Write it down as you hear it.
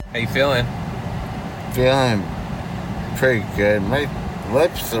How you feeling? Feeling pretty good. My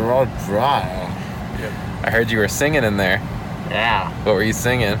lips are all dry. I heard you were singing in there. Yeah. What were you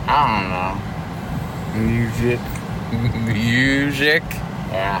singing? I don't know. Music. Music?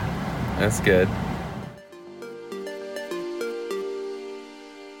 Yeah. That's good.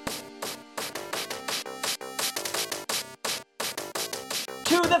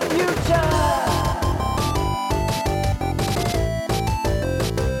 To the future!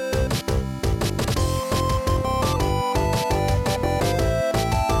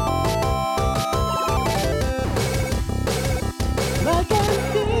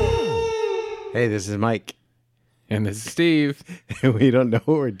 Hey, this is Mike. And this is Steve. We don't know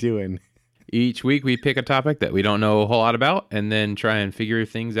what we're doing. Each week we pick a topic that we don't know a whole lot about and then try and figure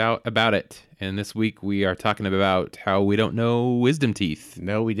things out about it. And this week we are talking about how we don't know wisdom teeth.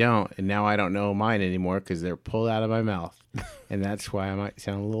 No, we don't. And now I don't know mine anymore because they're pulled out of my mouth. And that's why I might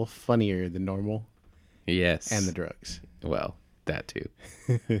sound a little funnier than normal. Yes. And the drugs. Well, that too.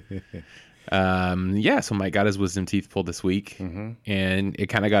 So Mike got his wisdom teeth pulled this week. Mm-hmm. And it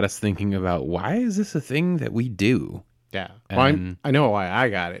kind of got us thinking about, why is this a thing that we do? Yeah. Well, I know why I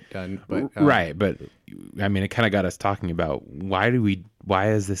got it done. But Right. But I mean, it kind of got us talking about why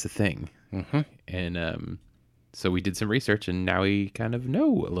is this a thing? Mm-hmm. And so we did some research and now we kind of know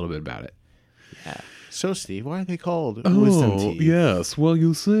a little bit about it. Yeah. So, Steve, why are they called wisdom teeth? Yes. Well,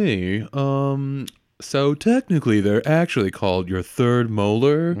 you see, so technically they're actually called your third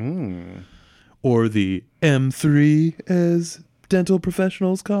molar or the M3 as dental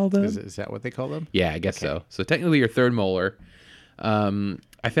professionals call them. Is that what they call them? Yeah, I guess so. So technically your third molar.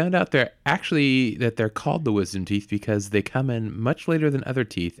 I found out that they're called the wisdom teeth because they come in much later than other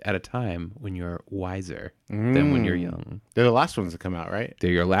teeth at a time when you're wiser than when you're young. They're the last ones to come out, right?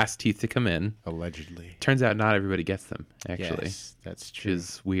 They're your last teeth to come in. Allegedly. Turns out not everybody gets them, actually. Yes, that's Which true.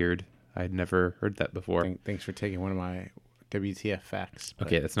 is weird. I'd never heard that before. Thanks for taking one of my WTF facts. but-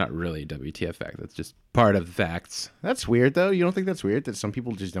 Okay, that's not really a WTF fact. That's just part of the facts. That's weird, though. You don't think that's weird that some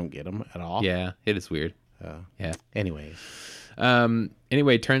people just don't get them at all? Yeah, it is weird. Yeah. Anyways.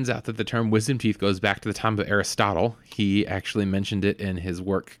 Anyway, it turns out that the term wisdom teeth goes back to the time of Aristotle. He actually mentioned it in his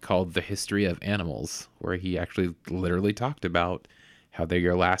work called The History of Animals, where he actually literally talked about how they're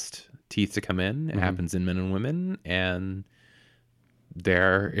your last teeth to come in. It happens in men and women, and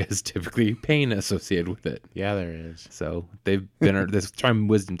there is typically pain associated with it. Yeah, there is. So they've been this term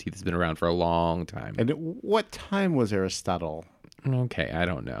wisdom teeth has been around for a long time. And what time was Aristotle? Okay, I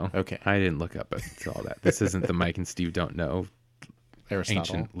don't know. Okay. I didn't look up all that. This isn't the Mike and Steve don't know Aristotle.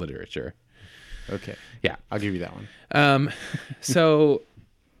 ancient literature. Okay. Yeah. I'll give you that one.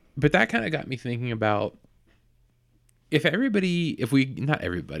 But that kind of got me thinking about if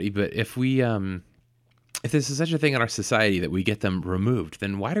this is such a thing in our society that we get them removed,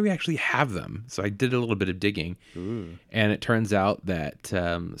 then why do we actually have them? So I did a little bit of digging, and it turns out that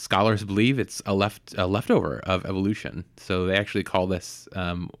scholars believe it's a leftover of evolution. So they actually call this,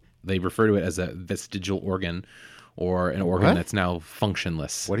 they refer to it as a vestigial organ, or an organ What? that's now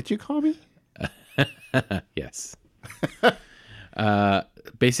functionless. What did you call me? Yes.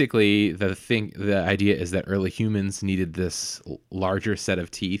 Basically, the idea is that early humans needed this larger set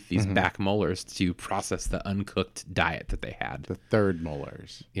of teeth, these back molars, to process the uncooked diet that they had. The third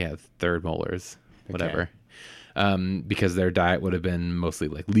molars. Yeah, third molars, whatever. Because their diet would have been mostly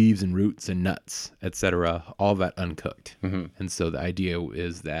like leaves and roots and nuts, etc., all that uncooked. And so the idea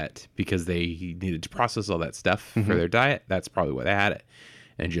is that because they needed to process all that stuff for their diet, that's probably why they had it.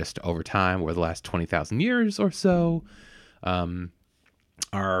 And just over time, over the last 20,000 years or so,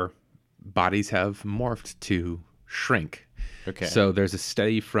 our bodies have morphed to shrink. Okay. So there's a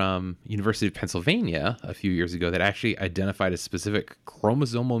study from University of Pennsylvania a few years ago that actually identified a specific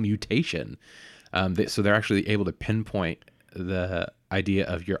chromosomal mutation. So they're actually able to pinpoint the idea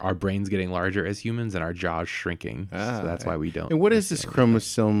of our brains getting larger as humans and our jaws shrinking. So that's why we don't. And what is this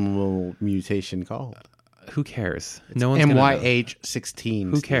chromosomal mutation called? Who cares? No one's gonna know.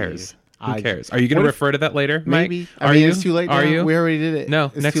 MYH16. Who cares? Who cares? Are you going to refer to that later, Mike? Maybe. Are you? It's too late Are now. you? We already did it. No.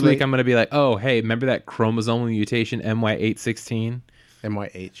 It's Next too week late. I'm going to be like, oh, hey, remember that chromosomal mutation MY816?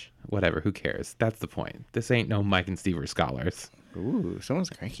 MYH. Whatever. Who cares? That's the point. This ain't no Mike and Steve are scholars. Ooh, someone's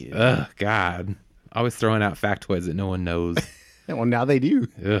cranky today. Ugh, God. Always throwing out factoids that no one knows. Well, now they do.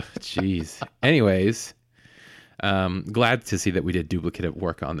 Ugh, jeez. Anyways, glad to see that we did duplicative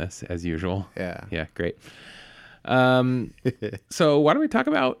work on this as usual. Yeah. Yeah, great. So why don't we talk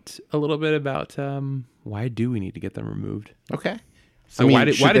about a little bit about why do we need to get them removed? Okay. So I mean, why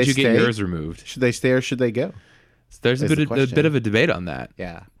did should they you get stay? yours removed? Should they stay or should they go? There's a Is the bit question. of a debate on that.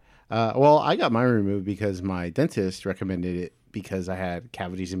 Yeah. Well, I got mine removed because my dentist recommended it because I had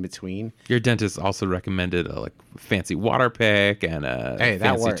cavities in between. Your dentist also recommended a like fancy water pick and a Hey, that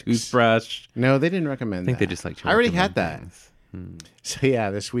fancy works. toothbrush. No, they didn't recommend I think that. they just like to I already recommend had that. things. So yeah,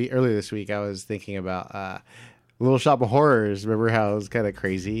 earlier this week, I was thinking about Little Shop of Horrors. Remember how it was kind of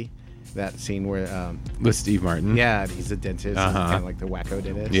crazy? That scene where, With Steve Martin. yeah, he's a dentist, and kind of like the wacko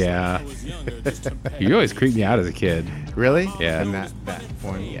dentist. Yeah. You always creeped me out as a kid. Really? Yeah. And that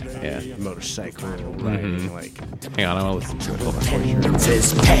one, yeah. Yeah. Motorcycle riding, like. Hang on, I want to listen to it. Hold on.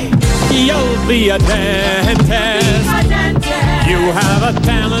 Says, hey, you'll be a dentist. You have a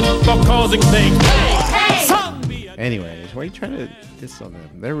talent for causing things. Hey, some be a Anyways, why are you trying to diss on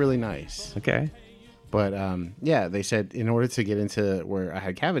them? They're really nice. Okay. But yeah, they said in order to get into where I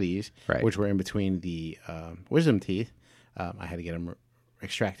had cavities, Right. which were in between the wisdom teeth, I had to get them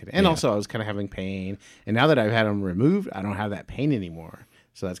extracted. And also, I was kind of having pain. And now that I've had them removed, I don't have that pain anymore.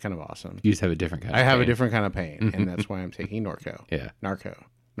 So that's kind of awesome. You just have a different kind of I have a pain. different kind of pain, and that's why I'm taking Norco. Yeah. Norco.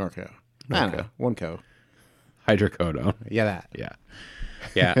 I don't know. One co. Hydrocodone. Yeah, that. Yeah.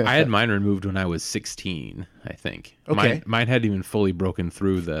 Yeah. I had mine removed when I was 16, I think. Okay. Mine hadn't even fully broken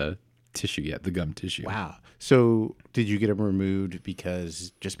through the tissue yet, the gum tissue. Wow. So did you get them removed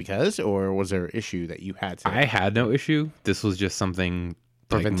because, or was there an issue that you had to? I had no issue. This was just something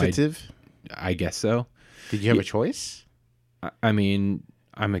like Preventative? I guess so. Did you have a choice? I mean,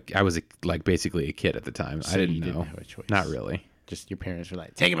 I was like basically a kid at the time. So I didn't you know. didn't have a choice. Not really. Just your parents were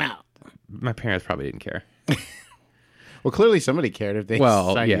like, take him out. My parents probably didn't care. Well, clearly somebody cared if they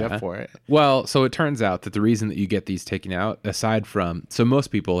signed you up for it. Well, so it turns out that the reason that you get these taken out, aside from, so most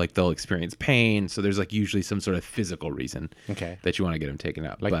people like they'll experience pain. So there's like usually some sort of physical reason Okay. that you want to get them taken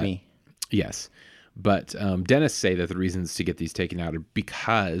out. Like But- me. Yes. But dentists say that the reasons to get these taken out are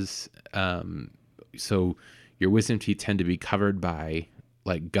because so your wisdom teeth tend to be covered by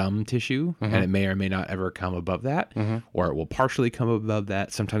like gum tissue, and it may or may not ever come above that, or it will partially come above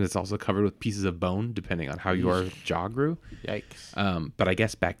that. Sometimes it's also covered with pieces of bone, depending on how your jaw grew. Yikes. But I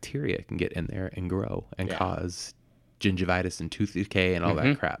guess bacteria can get in there and grow and cause gingivitis and tooth decay and all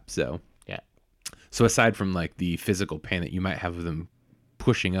that crap. So Yeah. so aside from like the physical pain that you might have with them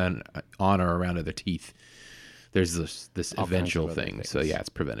pushing on or around other teeth, there's this All kinds eventual of other thing. So things. yeah, it's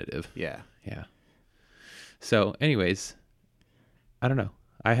preventative. Yeah. Yeah. So anyways, I don't know.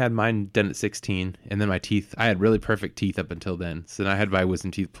 I had mine done at 16, and then my teeth, I had really perfect teeth up until then. So then I had my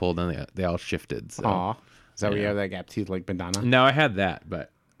wisdom teeth pulled, and they all shifted. So Aw. Is that where you Yeah. have that gap tooth like banana? no, I had that,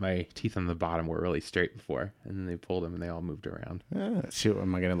 but my teeth on the bottom were really straight before, and then they pulled them and they all moved around. Shoot,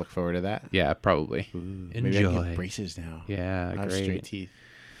 am I going to look forward to that? Yeah, probably. Maybe I can Enjoy. get braces now. Yeah, I have great. straight teeth.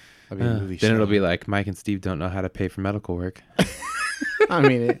 That'll be a movie Then it'll star. be like Mike and Steve don't know how to pay for medical work. I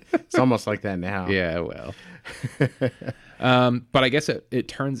mean, it's almost like that now. Yeah, well. But I guess it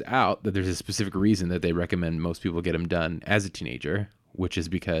turns out that there's a specific reason that they recommend most people get them done as a teenager, which is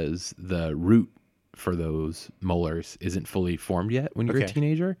because the root for those molars isn't fully formed yet when you're a Okay.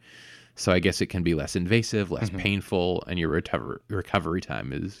 teenager. So I guess it can be less invasive, less painful, and your recovery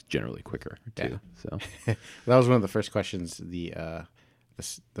time is generally quicker too. So That was one of the first questions the I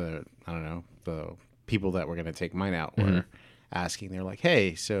don't know, the people that were going to take mine out were asking. They're like,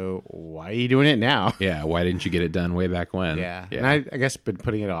 hey, so why are you doing it now? yeah, why didn't you get it done way back when? Yeah. And I guess been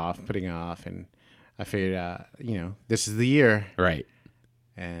putting it off, and I figured, this is the year. Right.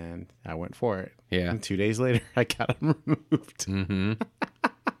 And I went for it. Yeah. And 2 days later, I got them removed.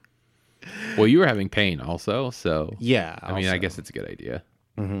 Well, you were having pain also, so Yeah. I mean, I also. guess it's a good idea.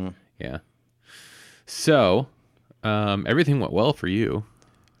 Yeah. So, everything went well for you.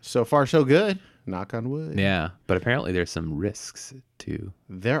 So far, so good. Knock on wood. Yeah, but apparently there's some risks to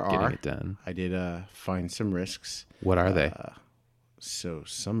There getting are. it done. I did find some risks. What are they? So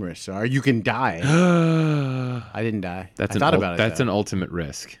some risks are you can die. I didn't die. That's I thought about it. That's though. an ultimate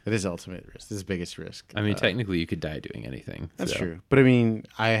risk. It is ultimate risk. This is the biggest risk. I mean, technically, you could die doing anything. That's so- true. But I mean,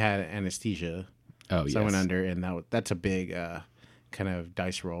 I had anesthesia. Oh, So I went yes. under, and that's a big kind of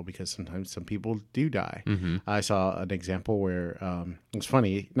dice roll because sometimes some people do die. I saw an example where it was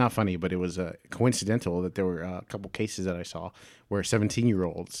funny, not funny, but it was coincidental that there were a couple cases that I saw where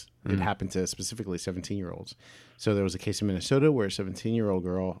 17-year-olds, it happened to specifically 17-year-olds. So there was a case in Minnesota where a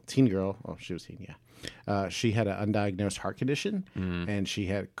 17-year-old teen girl, oh, she was teen, yeah. She had an undiagnosed heart condition, and she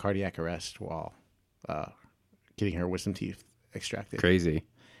had cardiac arrest while getting her wisdom teeth extracted. Crazy.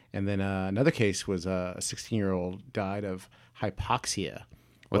 And then another case was a 16-year-old died of hypoxia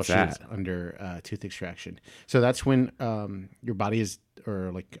What's while she that? was under tooth extraction. So that's when your body is,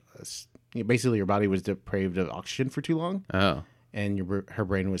 or like, basically your body was deprived of oxygen for too long, Oh, and her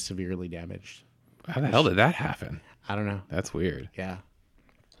brain was severely damaged. how the hell did that happen? I don't know. That's weird. Yeah.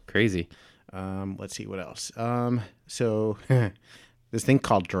 Crazy. Let's see what else. So this thing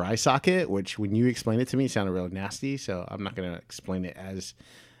called dry socket, which when you explained it to me, it sounded real nasty. So I'm not going to explain it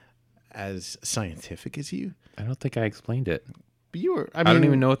as scientific as you. I don't think I explained it. But you were. I don't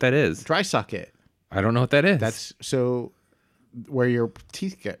even know what that is. Dry socket. I don't know what that is. That's so where your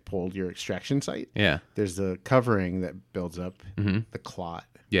teeth get pulled, your extraction site. yeah. There's the covering that builds up, the clot.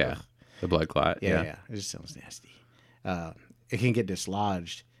 Yeah. The blood clot. Yeah. It just sounds nasty. It can get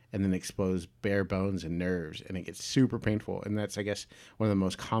dislodged and then expose bare bones and nerves, and it gets super painful. And that's, I guess, one of the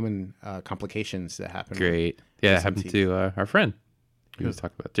most common complications that happen. Great. Yeah, it some happened teeth. to our friend. He was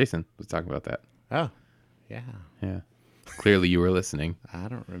talking about Jason was talking about that. Oh, yeah. Yeah. Clearly you were listening. I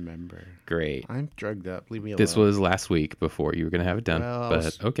don't remember. Great. I'm drugged up. Leave me alone. This was last week before you were going to have it done. Well, I but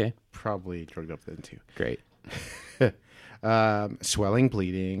was- okay. probably drugged up then too. Great. Swelling,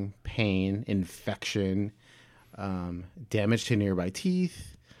 bleeding, pain, infection, damage to nearby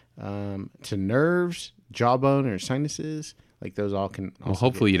teeth, to nerves, jawbone, or sinuses. Like those all can. Well, Also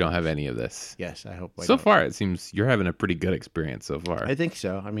hopefully you don't have any of this. Yes, I hope. I So don't. far, it seems you're having a pretty good experience so far. I think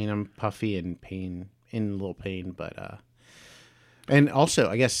so. I mean, I'm puffy and in a little pain, but and also,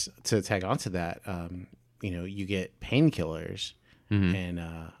 I guess to tag on to that, you get painkillers, and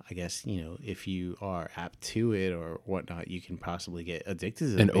I guess if you are apt to it or whatnot, you can possibly get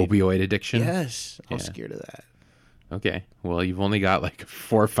addicted to An the opioid addiction? Yes, I'm Yeah. scared of that. Okay. Well, you've only got like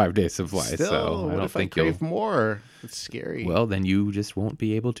 4 or 5 days supply, Still, so what I don't if think I you'll. crave more? It's scary. Well, then you just won't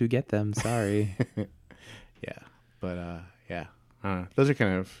be able to get them. Sorry. yeah, but yeah, those are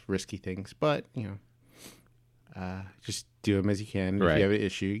kind of risky things, but just do them as you can. If Right. you have an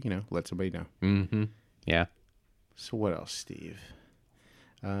issue, let somebody know. Mm-hmm. Yeah. So what else, Steve?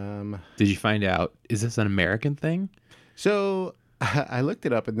 Did you find out? Is this an American thing? So I looked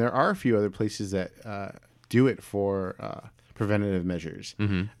it up, and there are a few other places that do it for preventative measures,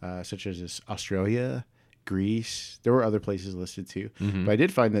 such as Australia, Greece. There were other places listed too, but I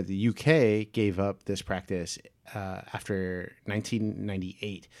did find that the UK gave up this practice after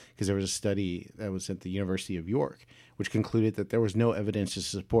 1998 because there was a study that was at the University of York, which concluded that there was no evidence to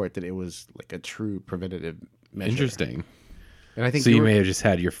support that it was like a true preventative measure. Interesting. And I think So they you were- may have just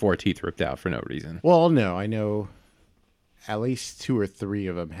had your 4 teeth ripped out for no reason. Well, no, I know at least 2 or 3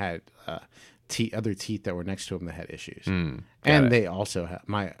 of them had other teeth that were next to them that had issues, got and it. they also had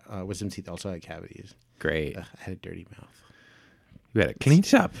my wisdom teeth also had cavities. Great. I had a dirty mouth. You had a clean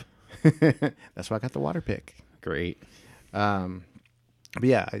up. That's why I got the water pick. Great. But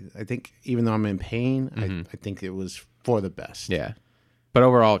yeah, I think even though I'm in pain, I think it was for the best. Yeah. But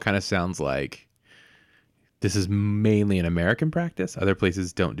overall, it kind of sounds like this is mainly an American practice. Other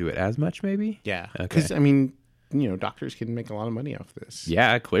places don't do it as much, maybe? Yeah, Okay. because I mean, doctors can make a lot of money off this.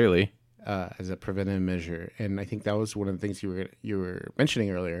 Yeah, clearly. As a preventive measure, and I think that was one of the things you were mentioning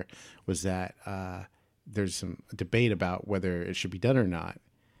earlier was that there's some debate about whether it should be done or not.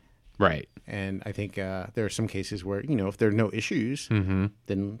 Right. And I think there are some cases where if there are no issues,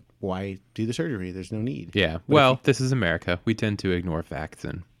 then why do the surgery? There's no need. Yeah. Well, this is America. We tend to ignore facts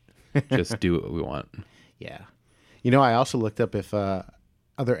and just do what we want. Yeah. I also looked up if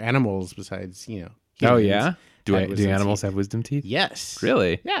other animals besides Oh, humans yeah? Do had wisdom animals teeth. have wisdom teeth? Yes.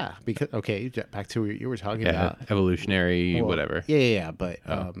 Really? Yeah. Because back to what you were talking Yeah. about. Evolutionary, Well, whatever. Yeah. But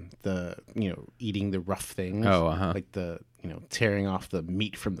the eating the rough things. Oh, uh-huh. Like the tearing off the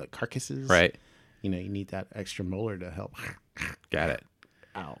meat from the carcasses. Right. You need that extra molar to help. Got it.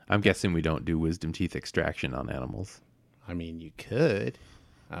 Ow. I'm guessing we don't do wisdom teeth extraction on animals. I mean, you could.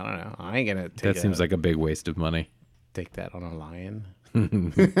 I don't know. I ain't gonna That seems like a big waste of money. take that on a lion. All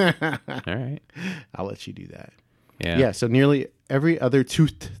right. I'll let you do that. Yeah. Yeah. So nearly every other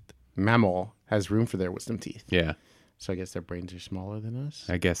toothed mammal has room for their wisdom teeth. Yeah. So I guess their brains are smaller than us.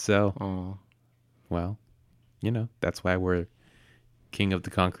 I guess so. Oh, Well, that's why we're king of the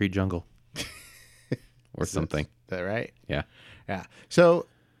concrete jungle. Or something. is that right? Yeah. Yeah. So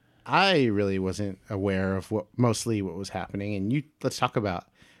I really wasn't aware of what was happening, and let's talk about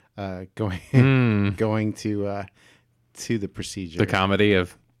going to the procedure. The comedy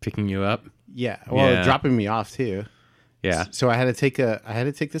of picking you up. Yeah. Well, Yeah. dropping me off too. Yeah. So I had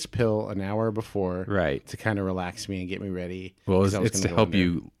to take this pill an hour before, Right. to kind of relax me and get me ready. Well, 'cause I was it's gonna to go help in there.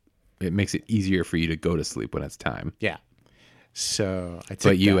 you. It makes it easier for you to go to sleep when it's time. Yeah. So I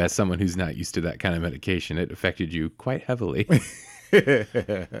took But you, that. as someone who's not used to that kind of medication, it affected you quite heavily.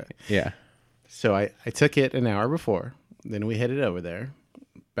 Yeah. So I took it an hour before. Then we headed over there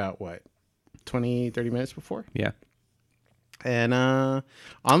about 20, 30 minutes before. Yeah. And on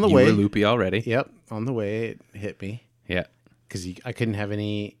the You way, were loopy already. yep, on the way it hit me Yeah. because I couldn't have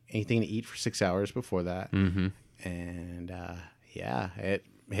anything to eat for 6 hours before that. Mm-hmm. And yeah, it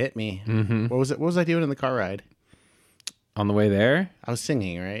hit me. Mm-hmm. What was I doing in the car ride? On the way there? I was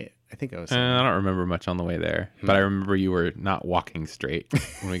singing, right? I think I was singing. I don't remember much on the way there, but I remember you were not walking straight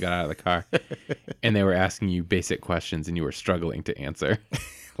when we got out of the car, and they were asking you basic questions, and you were struggling to answer.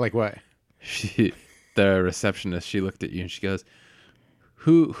 Like what? The receptionist, she looked at you and she goes,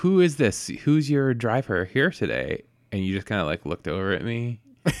 "Who is this? Who's your driver here today?" And you just kind of like looked over at me,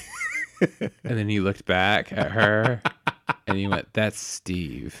 and then you looked back at her, and you went, "That's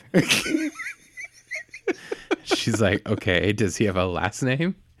Steve." She's like, "Okay, does he have a last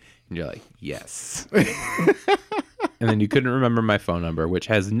name?" And you're like, "Yes." And then you couldn't remember my phone number, which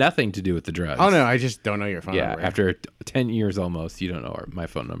has nothing to do with the drugs. Oh, no, I just don't know your phone number. Yeah, after 10 years almost, you don't know my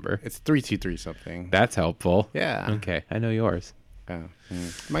phone number. It's 323 something. That's helpful. Yeah. Okay, I know yours. Oh,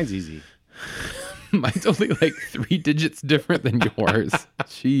 mine's easy. Mine's only like 3 digits different than yours.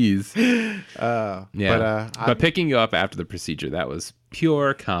 Jeez. Yeah. But picking you up after the procedure, that was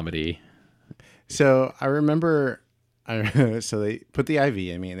pure comedy. So I remember, so they put the IV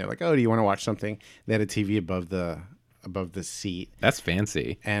in me, and they're like, "Oh, do you want to watch something?" They had a TV above the seat. That's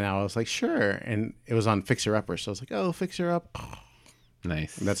fancy. And I was like, "Sure." And it was on Fixer Upper, so I was like, "Oh, Fixer Up."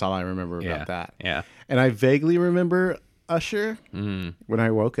 Nice. And that's all I remember about that. Yeah. And I vaguely remember Usher when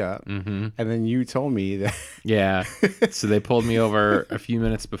I woke up, and then you told me that. Yeah. So they pulled me over a few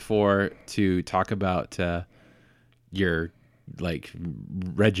minutes before to talk about your like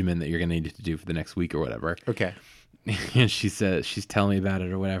regimen that you're gonna need to do for the next week or whatever. Okay. And she says, she's telling me about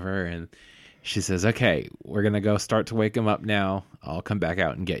it or whatever, and she says, "Okay, we're gonna go start to wake him up now. I'll come back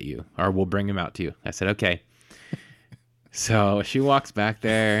out and get you, or we'll bring him out to you." I said, "Okay." So she walks back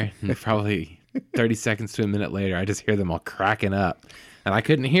there, and probably 30 seconds to a minute later, I just hear them all cracking up, and I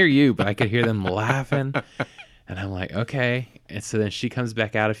couldn't hear you, but I could hear them laughing, and I'm like, "Okay." And so then she comes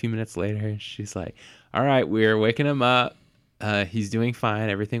back out a few minutes later, and she's like, "All right, we're waking him up. He's doing fine.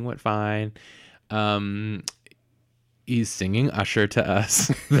 Everything went fine. He's singing Usher to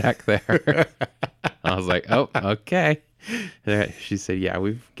us back there." I was like, "Oh, okay." She said, "Yeah,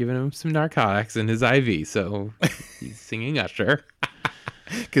 we've given him some narcotics in his IV, so he's singing Usher."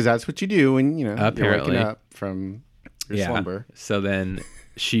 Because that's what you do when, Apparently. you're waking up from your slumber. So then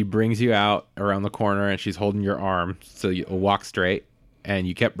she brings you out around the corner, and she's holding your arm so you walk straight, and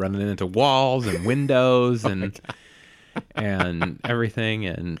you kept running into walls and windows and everything,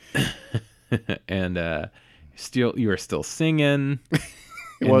 and you were still singing.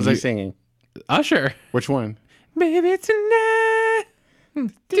 What was I singing? Usher. Which one? Baby, tonight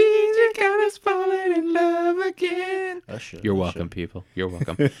DJ got us falling in love again. Usher. You're welcome, people. You're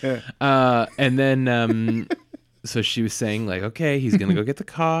welcome. And then so she was saying like, "Okay, he's gonna go get the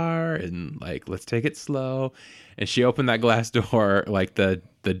car, and like, let's take it slow." And she opened that glass door, like the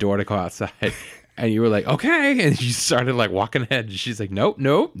door to go outside. And you were like, "Okay." And you started like walking ahead. And she's like, "Nope,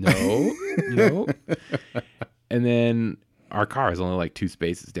 nope, no, no." And then our car is only like 2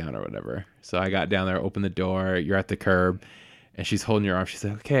 spaces down or whatever. So I got down there, opened the door. You're at the curb, and she's holding your arm. She's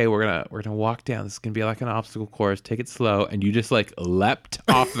like, "Okay, we're gonna walk down. This is gonna be like an obstacle course. Take it slow." And you just like leapt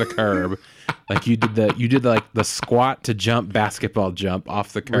off the curb, like you did the squat to jump basketball jump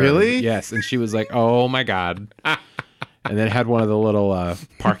off the curb. Really? Yes. And she was like, "Oh my God." And then it had one of the little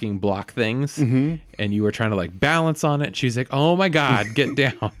parking block things, and you were trying to like balance on it. And she's like, "Oh my God, get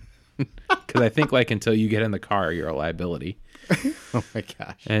down." Because I think like until you get in the car, you're a liability. Oh my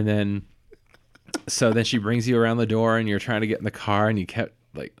gosh. And then, so then she brings you around the door, and you're trying to get in the car, and you kept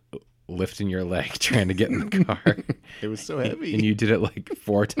like lifting your leg trying to get in the car. It was so heavy. And you did it like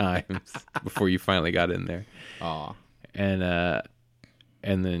 4 times before you finally got in there. Aw. And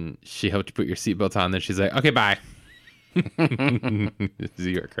then she helped you put your seatbelt on. Then she's like, "Okay, bye."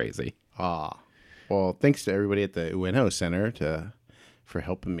 You're crazy. Aw. Well, thanks to everybody at the Ueno Center for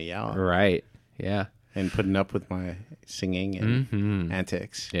helping me out. Right. Yeah. And putting up with my singing and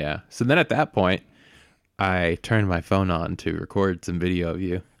antics. Yeah. So then at that point, I turned my phone on to record some video of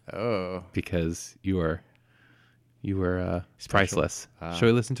you. Oh. Because you were priceless. Shall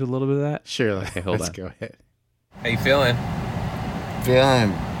we listen to a little bit of that? Sure. Okay, hold let's on. go ahead. How you feeling?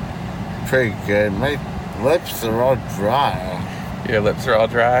 Feeling pretty good. My lips are all dry. Your lips are all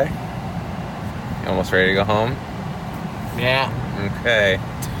dry? You almost ready to go home? Yeah. Okay.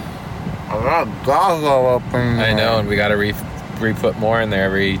 I got goggle open. I know, and we got to re-put more in there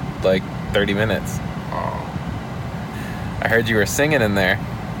every, 30 minutes. Oh. I heard you were singing in there.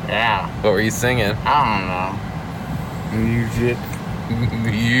 Yeah. What were you singing? I don't know. Music.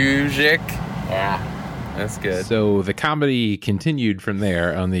 Music? Yeah. That's good. So the comedy continued from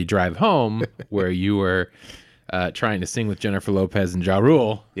there on the drive home, where you were trying to sing with Jennifer Lopez and Ja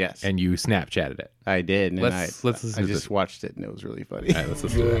Rule. Yes. And you Snapchatted it. I did. And Let's listen I to just this. watched it and it was really funny. All right, let's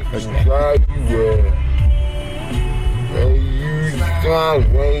listen to that.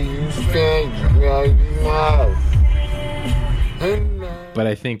 But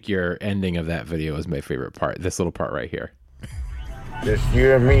I think your ending of that video is my favorite part. This little part right here. Just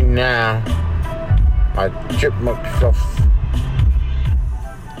you and me now. My chipmunk self.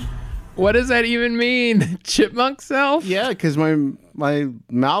 What does that even mean? Chipmunk self? Yeah, because my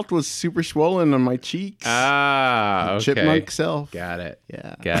mouth was super swollen on my cheeks. Ah, okay. Chipmunk self. Got it.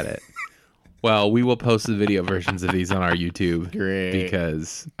 Yeah. Got it. Well, we will post the video versions of these on our YouTube. Great.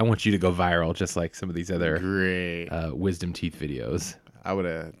 Because I want you to go viral just like some of these other Great. wisdom teeth videos. I would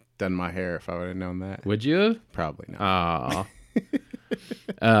have done my hair if I would have known that. Would you? Probably not. Aw.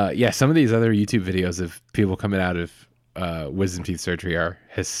 Yeah, some of these other YouTube videos of people coming out of wisdom teeth surgery are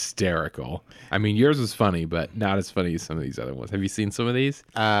hysterical. I mean, yours was funny, but not as funny as some of these other ones. Have you seen some of these?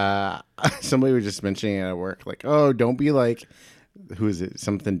 Somebody was just mentioning it at work, like, oh, don't be like, who is it?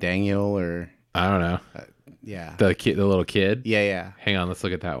 Something Daniel or I don't know. yeah. The little kid? Yeah. Hang on, let's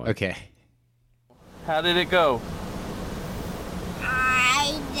look at that one. Okay. How did it go?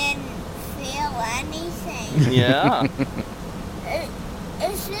 I didn't feel anything. Yeah.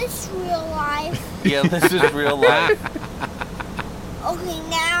 Is this real life? Yeah, this is real life. Okay,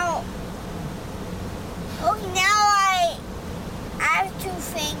 now I have 2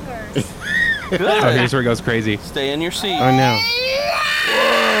 fingers. Good. Oh, here's where it goes crazy. Stay in your seat. Oh no.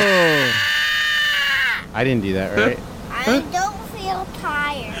 Whoa. I didn't do that, right? I don't feel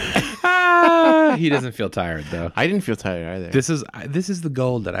tired. He doesn't feel tired though. I didn't feel tired either. This is the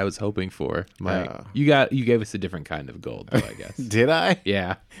gold that I was hoping for, Mike. Oh. You gave us a different kind of gold, though, I guess. Did I?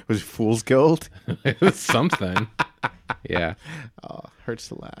 Yeah, Was it fool's gold? it was something. Yeah, Oh, hurts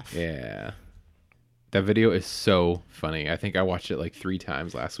to laugh. yeah. That video is so funny. I think I watched it like 3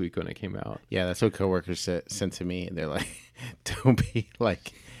 times last week when it came out. Yeah, that's what coworkers sent to me. They're like, don't be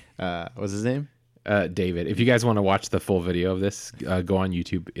like, what's his name? David, if you guys want to watch the full video of this, go on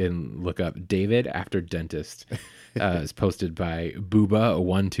YouTube and look up David After Dentist. It's posted by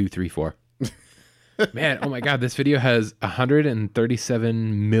Booba1234. Man, oh my God, this video has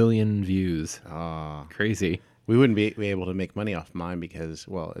 137 million views. Oh, Crazy. we wouldn't be able to make money off mine because,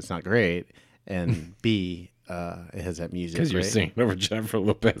 well, it's not great. And B, it has that music. Because you're right? singing over Jennifer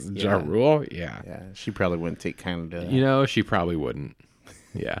Lopez and Ja Yeah. Rule? Yeah. Yeah, she probably wouldn't take kindly to that. You know, she probably wouldn't.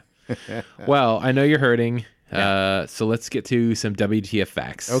 Yeah. Well, I know you're hurting. So let's get to some WTF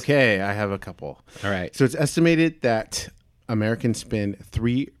facts. Okay, I have a couple. All right. So it's estimated that Americans spend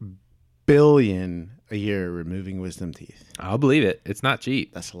 $3 billion a year removing wisdom teeth. I'll believe it. It's not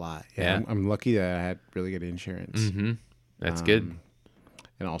cheap. That's a lot. Yeah. I'm lucky that I had really good insurance. Mm-hmm. That's good.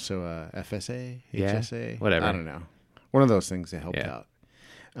 And also FSA, Yeah, HSA, whatever. I don't know. One of those things that helped Yeah.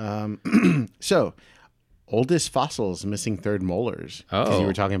 out. So, oldest fossils missing third molars. 'Cause Oh. you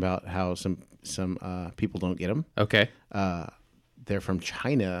were talking about how some people don't get them. Okay. They're from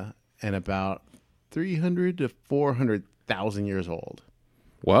China and about 300 to 400,000 years old.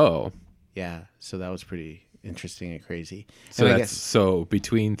 Whoa. Yeah, so that was pretty interesting and crazy. So And I that's guess, so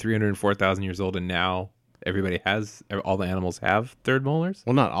between 300 and 4,000 years old, and now all the animals have third molars?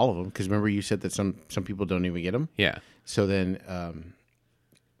 well, not all of them, because remember you said that some people don't even get them. Yeah. So then, and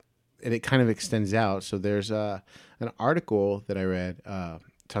it kind of extends out. So there's an article that I read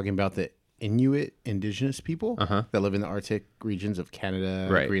talking about the Inuit indigenous people that live in the Arctic regions of Canada,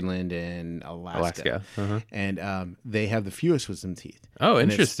 Right. Greenland, and Alaska. Uh-huh. And they have the fewest wisdom teeth. Oh,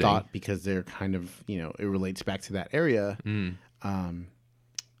 And interesting. It's thought because they're kind of, it relates back to that area Mm.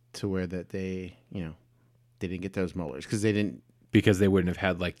 to where that they didn't get those molars because they didn't Because they wouldn't have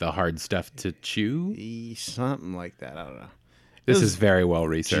had like the hard stuff to chew. eat something like that. I don't know. This Those is very well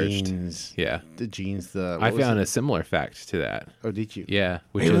researched. Genes. Yeah. The genes. I I found a similar fact to that. Oh, did you? Yeah.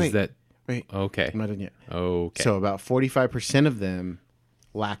 Which Wait, is wait. that. Wait. Okay. I'm not done yet. Okay. So about 45% of them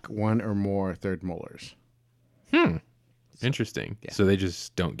lack one or more third molars. Interesting. So they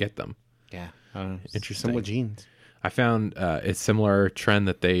just don't get them. Yeah. I don't know. Interesting. Somewhat genes. I found a similar trend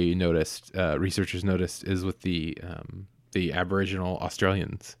that they noticed, researchers noticed, is with the Aboriginal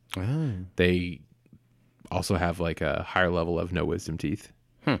Australians. Oh. They also have like a higher level of no wisdom teeth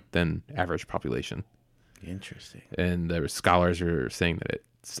than average population. Interesting. And the scholars are saying that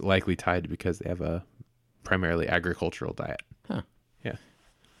it's likely tied because they have a primarily agricultural diet. Huh. Yeah.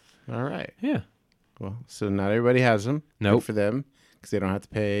 All right. Yeah. Well, so not everybody has them. Nope. Good for them because they don't have to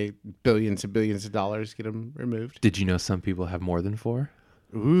pay billions and billions of dollars to get them removed. Did you know some people have more than 4?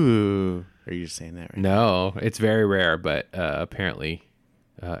 Ooh. Are you just saying that right? No, it's very rare, but apparently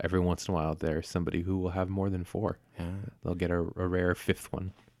every once in a while there's somebody who will have more than 4. Yeah. They'll get a rare 5th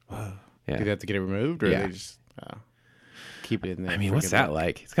one. Do Yeah. they have to get it removed, or Yeah. they just keep it in there? I mean, for what's good that luck?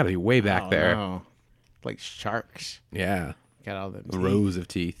 like? It's got to be way back there. know. Like sharks. Yeah. Got all them Rows of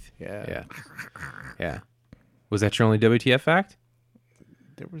teeth. Yeah. Yeah. Yeah. Was that your only WTF fact?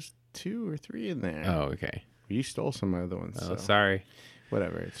 There was 2 or 3 in there. Oh, okay. You stole some other ones. Oh, so sorry.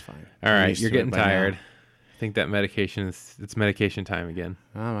 whatever, it's fine. All I'm right, used you're to it getting by now. tired. I think that medication it's medication time again.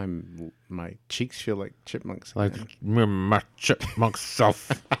 My cheeks feel like chipmunks. Like again. my chipmunk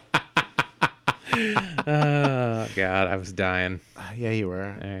self. Oh God, I was dying. Yeah, you were.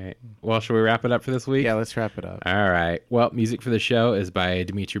 All right. Well, shall we wrap it up for this week? Yeah, let's wrap it up. All right. Well, music for the show is by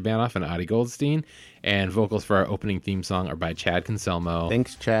Dmitry Banoff and Adi Goldstein, and vocals for our opening theme song are by Chad Conselmo.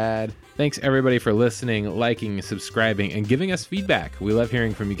 Thanks, Chad. Thanks everybody for listening, liking, subscribing, and giving us feedback. We love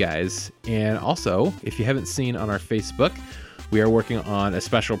hearing from you guys. And also, if you haven't seen on our Facebook, we are working on a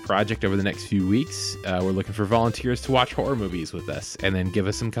special project over the next few weeks. We're looking for volunteers to watch horror movies with us and then give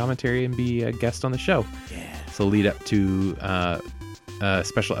us some commentary and be a guest on the show. Yeah. So lead up to a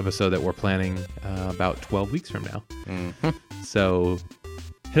special episode that we're planning about 12 weeks from now. So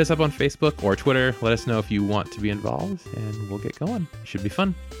hit us up on Facebook or Twitter. Let us know if you want to be involved, and we'll get going. Should be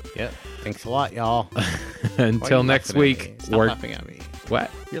fun. Yep. Thanks a lot, y'all. Why are Until you next laughing at week, me? Stop we're laughing at me.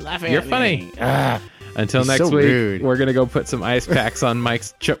 what? You're laughing You're at funny. me. Ah, Until He's next so week, rude. we're gonna go put some ice packs on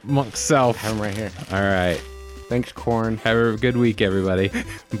Mike's chipmunk self. have him right here. All right. Thanks, Corn. Have a good week, everybody.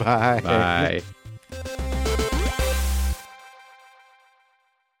 Bye. Bye.